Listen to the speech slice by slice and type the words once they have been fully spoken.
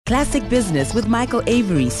Classic Business with Michael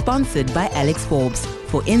Avery, sponsored by Alex Forbes,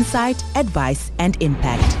 for insight, advice, and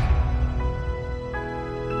impact.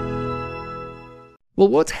 Well,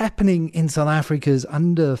 what's happening in South Africa's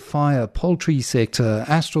under-fire poultry sector?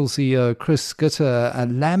 Astral CEO Chris Schutte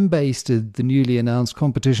lambasted the newly announced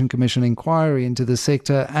Competition Commission inquiry into the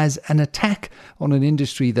sector as an attack on an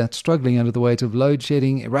industry that's struggling under the weight of load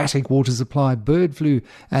shedding, erratic water supply, bird flu,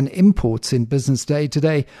 and imports in business day to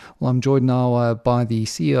day. Well, I'm joined now by the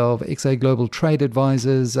CEO of XA Global Trade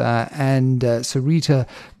Advisors and Surita,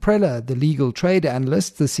 Preller, the legal trade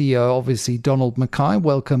analyst, the CEO, obviously, Donald MacKay.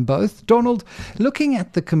 Welcome both. Donald, looking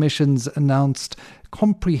at the Commission's announced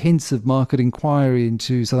comprehensive market inquiry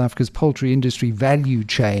into South Africa's poultry industry value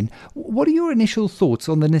chain, what are your initial thoughts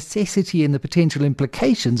on the necessity and the potential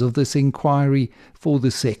implications of this inquiry for the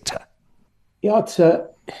sector? Yeah,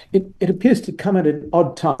 it appears to come at an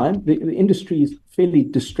odd time. The industry is fairly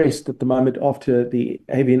distressed at the moment after the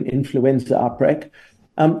avian influenza outbreak.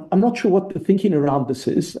 I'm not sure what the thinking around this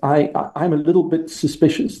is. I'm a little bit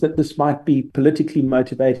suspicious that this might be politically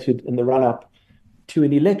motivated in the run-up to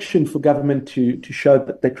an election for government to show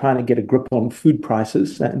that they're trying to get a grip on food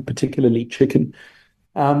prices, and particularly chicken.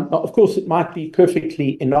 Of course, it might be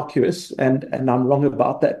perfectly innocuous, and I'm wrong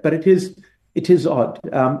about that, but it is odd.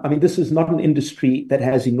 This is not an industry that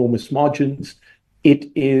has enormous margins.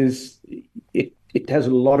 It has a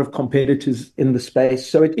lot of competitors in the space,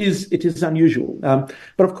 so it is unusual.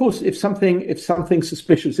 But of course, if something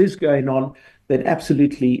suspicious is going on, then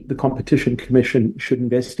absolutely the Competition Commission should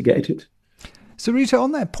investigate it. Surita,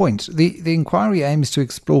 on that point, the inquiry aims to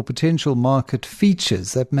explore potential market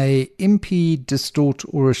features that may impede, distort,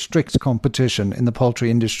 or restrict competition in the poultry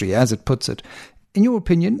industry, as it puts it. In your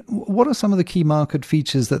opinion, what are some of the key market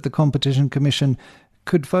features that the Competition Commission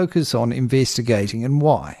could focus on investigating, and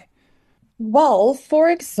why? Well, for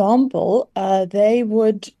example, they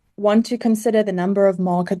would want to consider the number of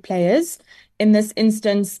market players. In this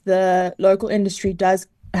instance, the local industry does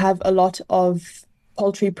have a lot of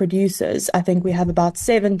poultry producers. I think we have about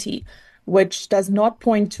 70, which does not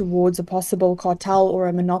point towards a possible cartel or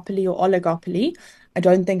a monopoly or oligopoly. I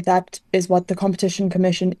don't think that is what the Competition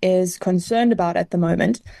Commission is concerned about at the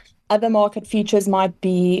moment. Other market features might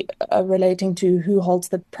be relating to who holds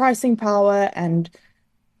the pricing power and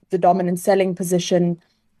the dominant selling position.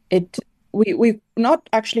 We're not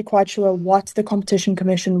actually quite sure what the Competition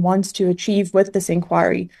Commission wants to achieve with this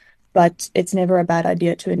inquiry, but it's never a bad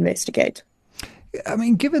idea to investigate.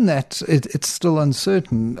 Given that it's still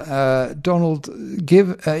uncertain, Donald,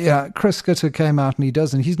 Chris Schutte came out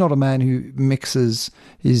and he's not a man who mixes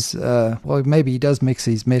his, maybe he does mix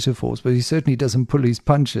his metaphors, but he certainly doesn't pull his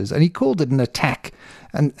punches. And he called it an attack.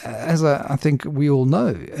 And as I think we all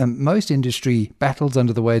know, most industry battles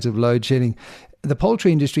under the weight of load shedding. The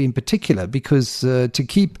poultry industry in particular, because to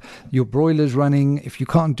keep your broilers running, if you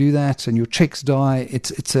can't do that and your chicks die,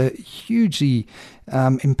 it's a hugely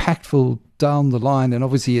impactful down the line, and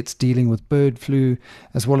obviously it's dealing with bird flu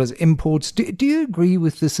as well as imports. Do you agree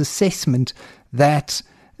with this assessment that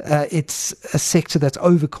it's a sector that's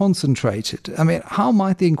over-concentrated? How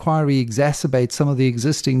might the inquiry exacerbate some of the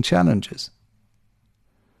existing challenges?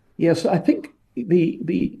 Yes, I think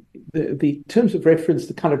the terms of reference,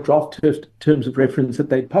 the kind of draft terms of reference that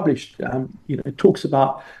they published, it talks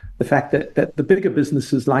about the fact that the bigger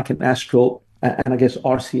businesses like an Astral and I guess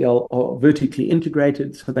RCL are vertically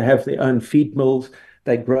integrated, so they have their own feed mills,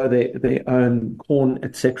 they grow their own corn,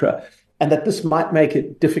 etc., and that this might make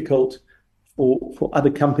it difficult for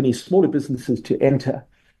other companies, smaller businesses, to enter.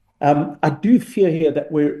 I do fear here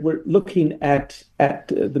that we're looking at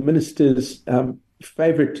the minister's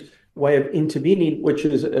favourite way of intervening, which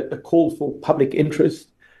is a call for public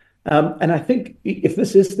interest. And I think if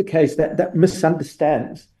this is the case, that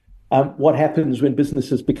misunderstands what happens when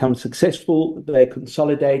businesses become successful. They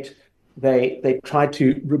consolidate, they try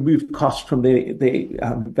to remove costs from their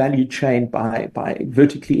value chain by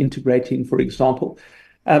vertically integrating, for example.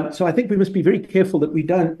 So I think we must be very careful that we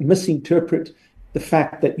don't misinterpret the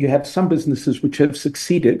fact that you have some businesses which have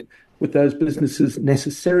succeeded, with those businesses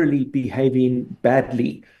necessarily behaving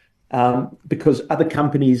badly because other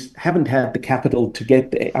companies haven't had the capital to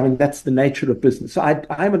get there. That's the nature of business. So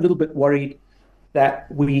I'm a little bit worried that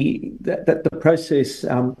the process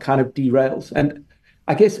kind of derails. And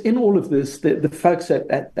I guess in all of this, the folks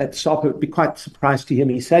at SAPA would be quite surprised to hear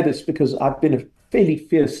me say this, because I've been a fairly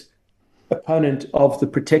fierce opponent of the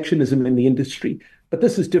protectionism in the industry. But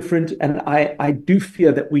this is different, and I do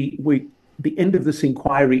fear that the end of this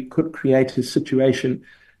inquiry could create a situation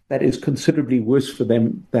that is considerably worse for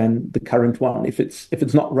them than the current one, if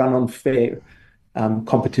it's not run on fair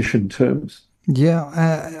competition terms. Yeah,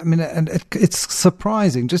 I mean, and it's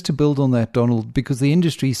surprising, just to build on that, Donald, because the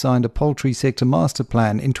industry signed a poultry sector master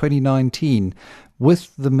plan in 2019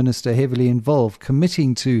 with the minister heavily involved,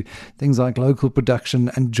 committing to things like local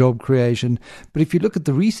production and job creation. But if you look at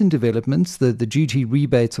the recent developments, the duty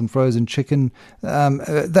rebates on frozen chicken,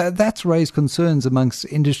 that's raised concerns amongst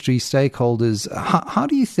industry stakeholders. How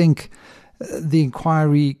do you think the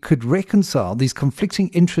inquiry could reconcile these conflicting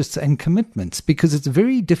interests and commitments? Because it's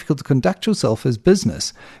very difficult to conduct yourself as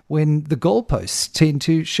business when the goalposts tend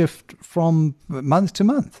to shift from month to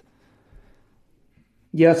month.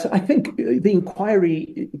 Yes, I think the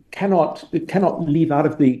inquiry cannot leave out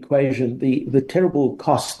of the equation the terrible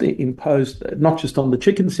costs imposed not just on the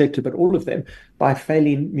chicken sector but all of them by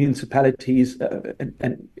failing municipalities,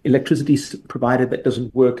 and electricity provider that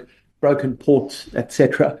doesn't work, broken ports,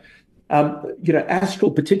 etc.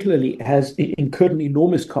 Astral particularly has incurred an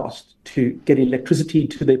enormous cost to get electricity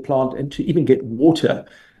to their plant and to even get water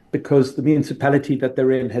because the municipality that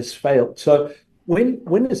they're in has failed. So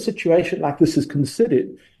when a situation like this is considered,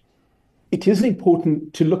 it is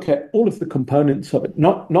important to look at all of the components of it,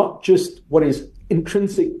 not just what is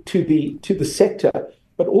intrinsic to the sector,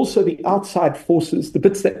 but also the outside forces, the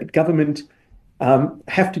bits that government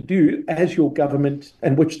have to do as your government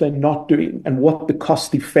and which they're not doing, and what the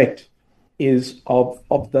cost effect is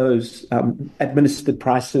of those administered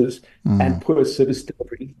prices and poor service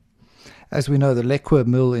delivery. As we know, the Lekwa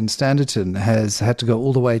mill in Standerton has had to go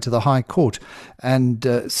all the way to the High Court. And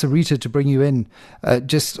Surita, to bring you in,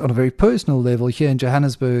 just on a very personal level, here in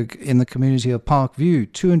Johannesburg, in the community of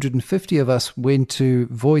Parkview, 250 of us went to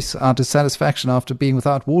voice our dissatisfaction after being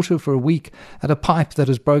without water for a week at a pipe that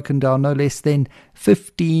has broken down no less than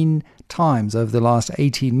 15 times over the last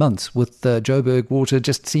 18 months, with Joburg Water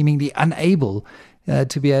just seemingly unable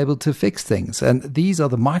to be able to fix things. And these are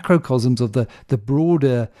the microcosms of the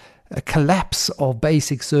broader collapse of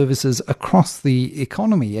basic services across the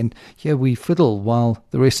economy, and here we fiddle while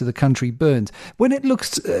the rest of the country burns. When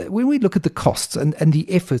we look at the costs and the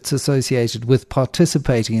efforts associated with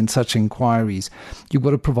participating in such inquiries, you've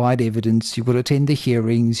got to provide evidence, you've got to attend the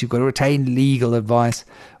hearings, you've got to retain legal advice.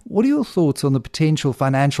 What are your thoughts on the potential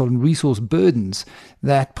financial and resource burdens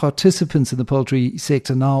that participants in the poultry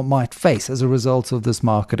sector now might face as a result of this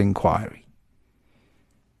market inquiry?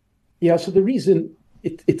 Yeah, so the reason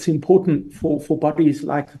it's important for bodies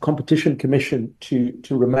like the Competition Commission to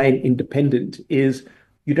remain independent is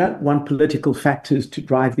you don't want political factors to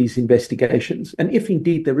drive these investigations. And if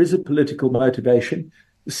indeed there is a political motivation,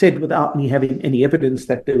 said without me having any evidence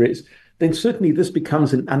that there is, then certainly this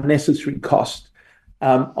becomes an unnecessary cost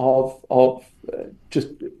of just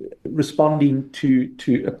responding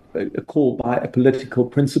to a call by a political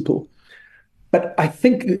principle. But I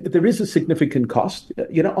think there is a significant cost.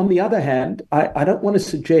 On the other hand, I don't want to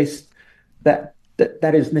suggest that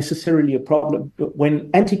is necessarily a problem. But when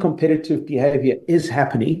anti-competitive behavior is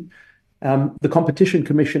happening, the Competition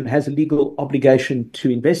Commission has a legal obligation to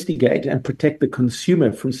investigate and protect the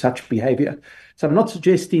consumer from such behavior. So I'm not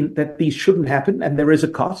suggesting that these shouldn't happen, and there is a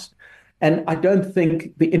cost. And I don't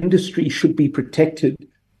think the industry should be protected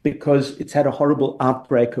because it's had a horrible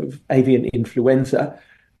outbreak of avian influenza.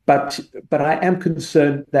 But I am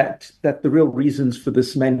concerned that the real reasons for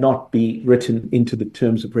this may not be written into the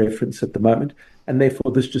terms of reference at the moment, and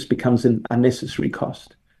therefore this just becomes an unnecessary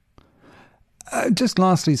cost. Just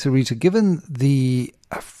lastly, Surita, given the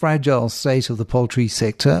fragile state of the poultry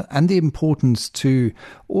sector and the importance to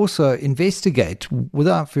also investigate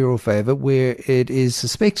without fear or favour where it is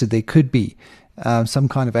suspected there could be some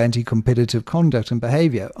kind of anti-competitive conduct and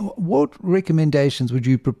behaviour, what recommendations would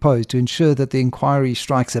you propose to ensure that the inquiry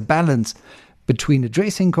strikes a balance between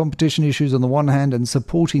addressing competition issues on the one hand and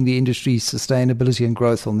supporting the industry's sustainability and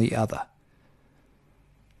growth on the other?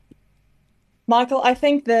 Michael, I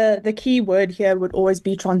think the key word here would always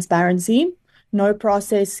be transparency. No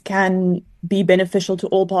process can be beneficial to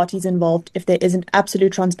all parties involved if there isn't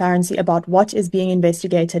absolute transparency about what is being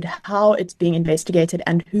investigated, how it's being investigated,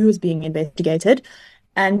 and who is being investigated.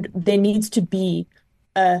 And there needs to be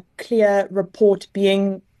a clear report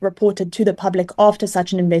being reported to the public after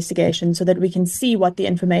such an investigation so that we can see what the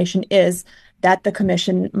information is that the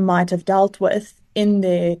Commission might have dealt with in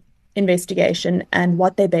their investigation and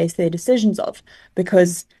what they base their decisions of.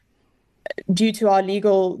 Because due to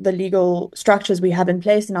the legal structures we have in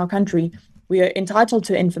place in our country, we are entitled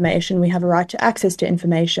to information, we have a right to access to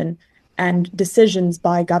information, and decisions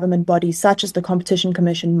by government bodies such as the Competition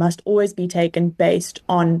Commission must always be taken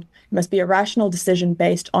must be a rational decision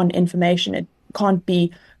based on information. It can't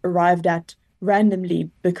be arrived at randomly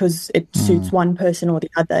because it suits one person or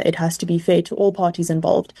the other. It has to be fair to all parties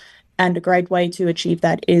involved. And a great way to achieve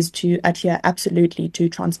that is to adhere absolutely to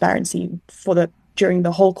transparency during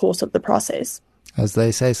the whole course of the process. As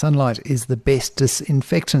they say, sunlight is the best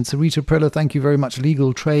disinfectant. Surita Preller, thank you very much.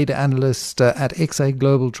 Legal trade analyst at MacKay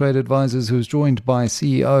Global Trade Advisors, who's joined by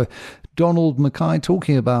CEO Donald MacKay,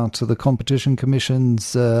 talking about the Competition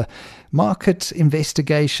Commission's market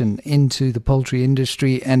investigation into the poultry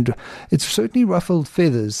industry. And it's certainly ruffled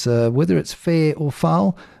feathers. Whether it's fair or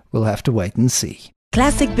foul, we'll have to wait and see.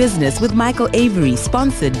 Classic Business with Michael Avery,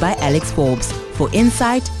 sponsored by Alex Forbes, for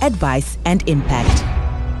insight, advice and impact.